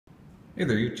Hey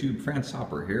there YouTube, Franz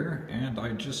Hopper here, and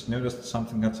I just noticed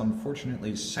something that's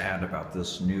unfortunately sad about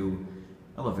this new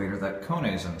elevator that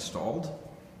Kone's installed.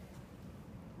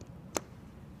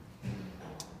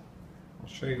 I'll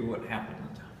show you what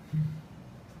happened.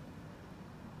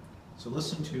 So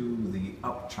listen to the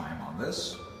up chime on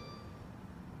this.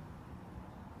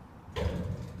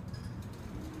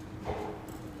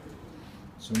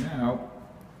 So now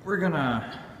we're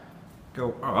gonna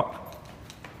go up.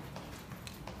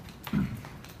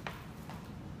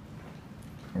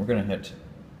 We're going to hit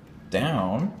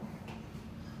down.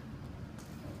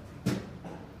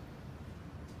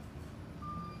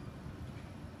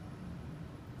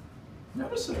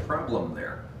 Notice the problem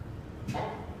there.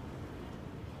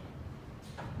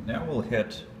 Now we'll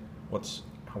hit what's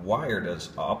wired as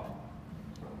up.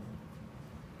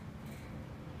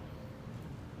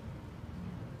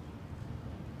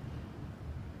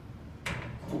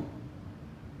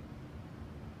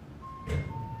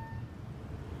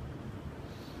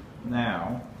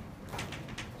 Now,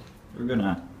 we're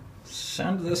gonna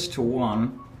send this to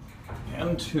 1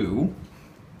 and 2.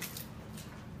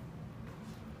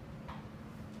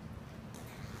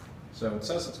 So it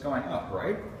says it's going up,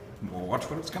 right? Well, watch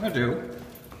what it's gonna do.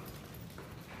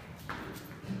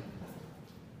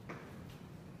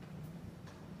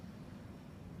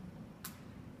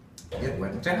 It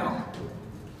went down.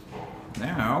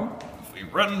 Now, if we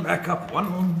run back up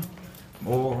one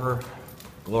more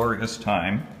glorious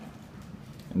time,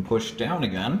 and push down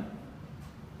again.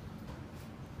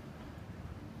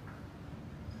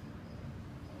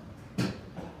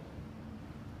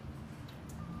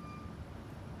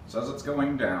 Says it's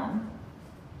going down.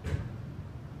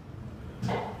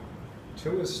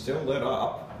 2 is still lit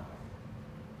up.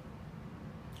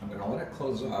 I'm going to let it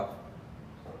close up.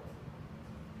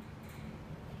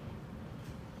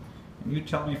 And you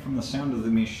tell me from the sound of the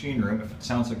machine room if it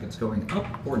sounds like it's going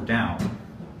up or down.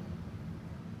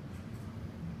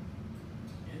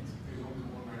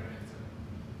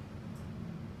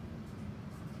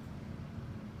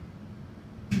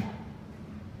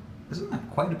 Isn't that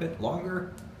quite a bit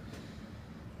longer?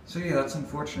 So yeah, that's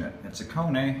unfortunate. It's a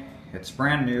Kone, it's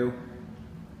brand new.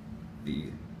 The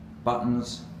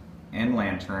buttons and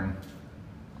lantern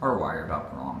are wired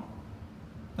up wrong.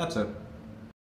 That's it.